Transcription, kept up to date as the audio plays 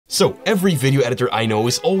So every video editor I know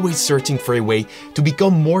is always searching for a way to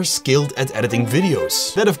become more skilled at editing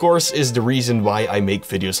videos. That of course is the reason why I make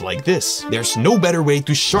videos like this. There's no better way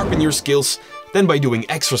to sharpen your skills than by doing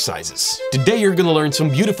exercises. Today you're gonna learn some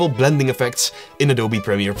beautiful blending effects in Adobe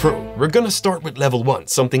Premiere Pro. We're gonna start with level 1,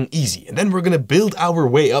 something easy, and then we're gonna build our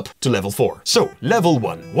way up to level 4. So, level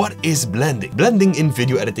 1, what is blending? Blending in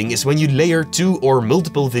video editing is when you layer two or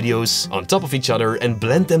multiple videos on top of each other and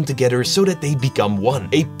blend them together so that they become one.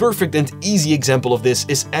 A perfect and easy example of this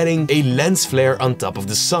is adding a lens flare on top of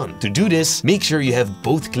the sun. To do this, make sure you have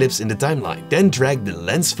both clips in the timeline. Then drag the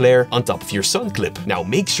lens flare on top of your sun clip. Now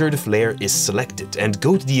make sure the flare is selected and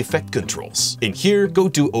go to the effect controls. In here, go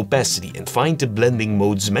to opacity and find the blending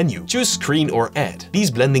modes menu. Choose screen or add.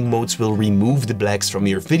 These blending modes will remove the blacks from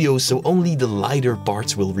your video so only the lighter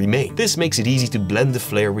parts will remain. This makes it easy to blend the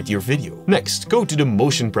flare with your video. Next, go to the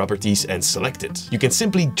motion properties and select it. You can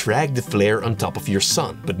simply drag the flare on top of your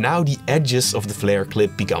sun, but now the edges of the flare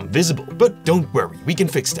clip become visible. But don't worry, we can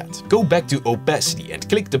fix that. Go back to opacity and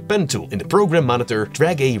click the pen tool. In the program monitor,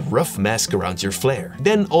 drag a rough mask around your flare.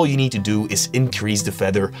 Then all you need to do is increase the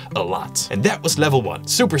feather a lot. And that was level 1.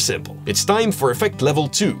 Super simple. It's time for effect level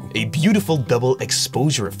 2, a beautiful double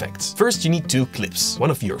exposure effect. First you need two clips,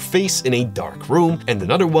 one of your face in a dark room and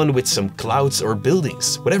another one with some clouds or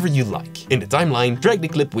buildings, whatever you like. In the timeline, drag the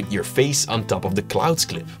clip with your face on top of the clouds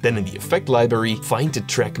clip. Then in the effect library, find the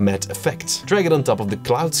track matte effect. Drag it on top of the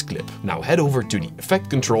clouds clip. Now head over to the effect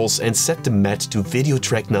controls and set the matte to video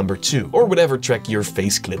track number 2, or whatever track your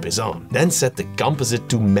face clip is on. Then set the composite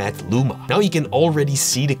to matte luma. Now you can already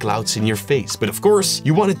see the clouds in your face, but of course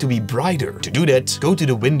you want it to be brighter. To do that, go to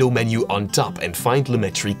the window menu on top and find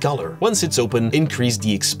Lumetri color. Once it's open, increase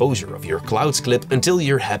the exposure of your clouds clip until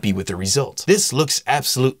you're happy with the result. This looks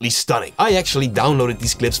absolutely stunning. I actually downloaded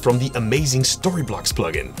these clips from the amazing Storyblocks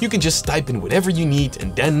plugin. You can just type in whatever you need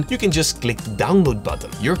and then you can just click the download button.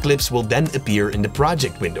 Your clips will then appear in the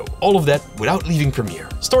project window. All of that without leaving Premiere.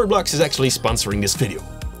 Storyblocks is actually sponsoring this video.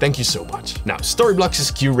 Thank you so much. Now,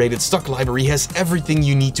 Storyblocks' curated stock library has everything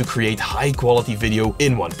you need to create high-quality video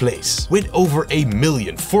in one place. With over 1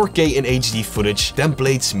 million 4K and HD footage,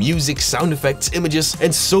 templates, music, sound effects, images,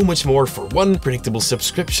 and so much more for one predictable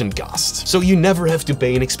subscription cost. So you never have to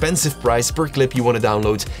pay an expensive price per clip you want to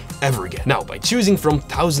download ever again. Now, by choosing from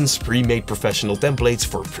thousands pre-made professional templates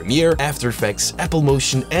for Premiere, After Effects, Apple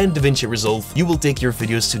Motion, and DaVinci Resolve, you will take your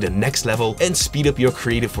videos to the next level and speed up your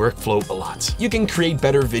creative workflow a lot. You can create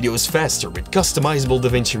better videos faster with customizable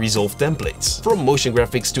DaVinci Resolve templates. From motion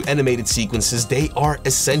graphics to animated sequences, they are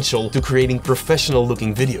essential to creating professional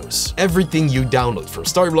looking videos. Everything you download from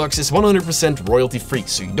Storyblocks is 100% royalty free,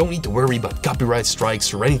 so you don't need to worry about copyright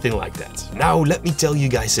strikes or anything like that. Now let me tell you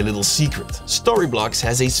guys a little secret. Storyblocks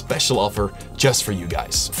has a special offer just for you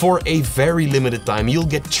guys. For a very limited time, you'll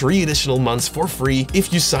get 3 additional months for free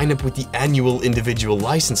if you sign up with the annual individual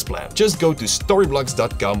license plan. Just go to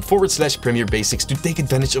storyblocks.com/Premiere Basics to take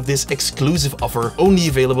advantage of this exclusive offer, only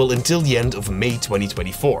available until the end of May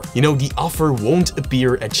 2024. You know, the offer won't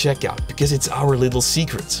appear at checkout because it's our little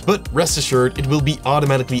secret. But rest assured, it will be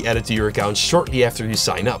automatically added to your account shortly after you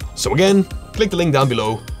sign up. So again, click the link down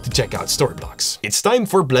below to check out Storyblocks. It's time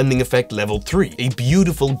for blending effect level 3, a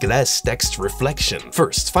beautiful glass text reflection.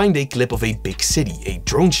 First, find a clip of a big city, a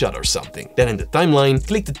drone shot or something. Then in the timeline,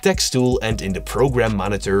 click the text tool and in the program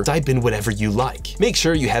monitor, type in whatever you like. Make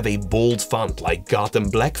sure you have a bold font like Gotham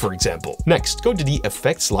Black, for example. Next, go to the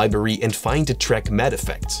effects library and find the track matte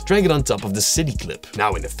effect. Drag it on top of the city clip.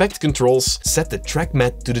 Now in effect controls, set the track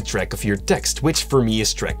matte to the track of your text, which for me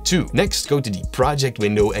is track 2. Next, go to the project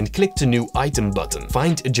window and click the new item button.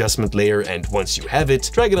 Find adjustment layer and once you have it,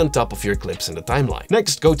 drag it on top of your clips in the timeline.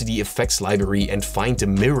 Next, go to the effects library and find the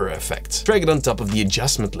mirror effect. Drag it on top of the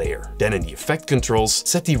adjustment layer. Then in the effect controls,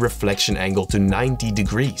 set the reflection angle to 90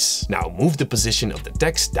 degrees. Now move the position of the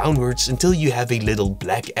text downwards until you have a little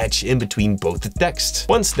black edge in between both the text.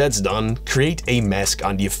 Once that's done, create a mask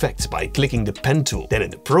on the effect by clicking the pen tool. Then in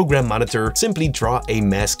the program monitor, simply draw a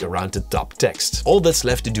mask around the top text. All that's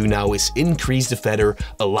left to do now is increase the feather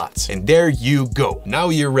a lot. And there you go. Now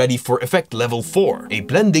you're ready for effect level 4, a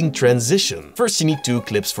blending transition. First you need 2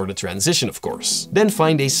 clips for the transition, of course. Then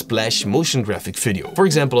find a splash motion graphic video, for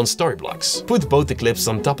example on Storyblocks. Put both the clips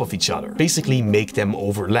on top of each other, basically make them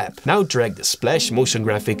overlap. Now drag the splash motion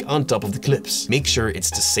graphic on top of the clips. Make sure it's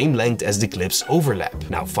the same length as the clips overlap.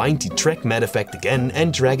 Now find the track matte effect again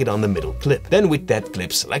and drag it on the middle clip. Then with that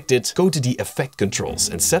clip selected, go to the effect controls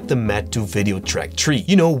and set the matte to video track 3.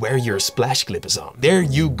 You know, where your splash clip is on. There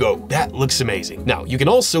you go. That looks amazing. Now you can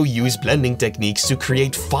also use blending techniques to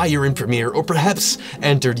create fire in Premiere or perhaps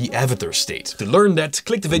enter the avatar state. To learn that,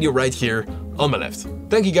 click the video right here on my left.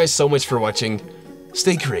 Thank you guys so much for watching.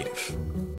 Stay creative.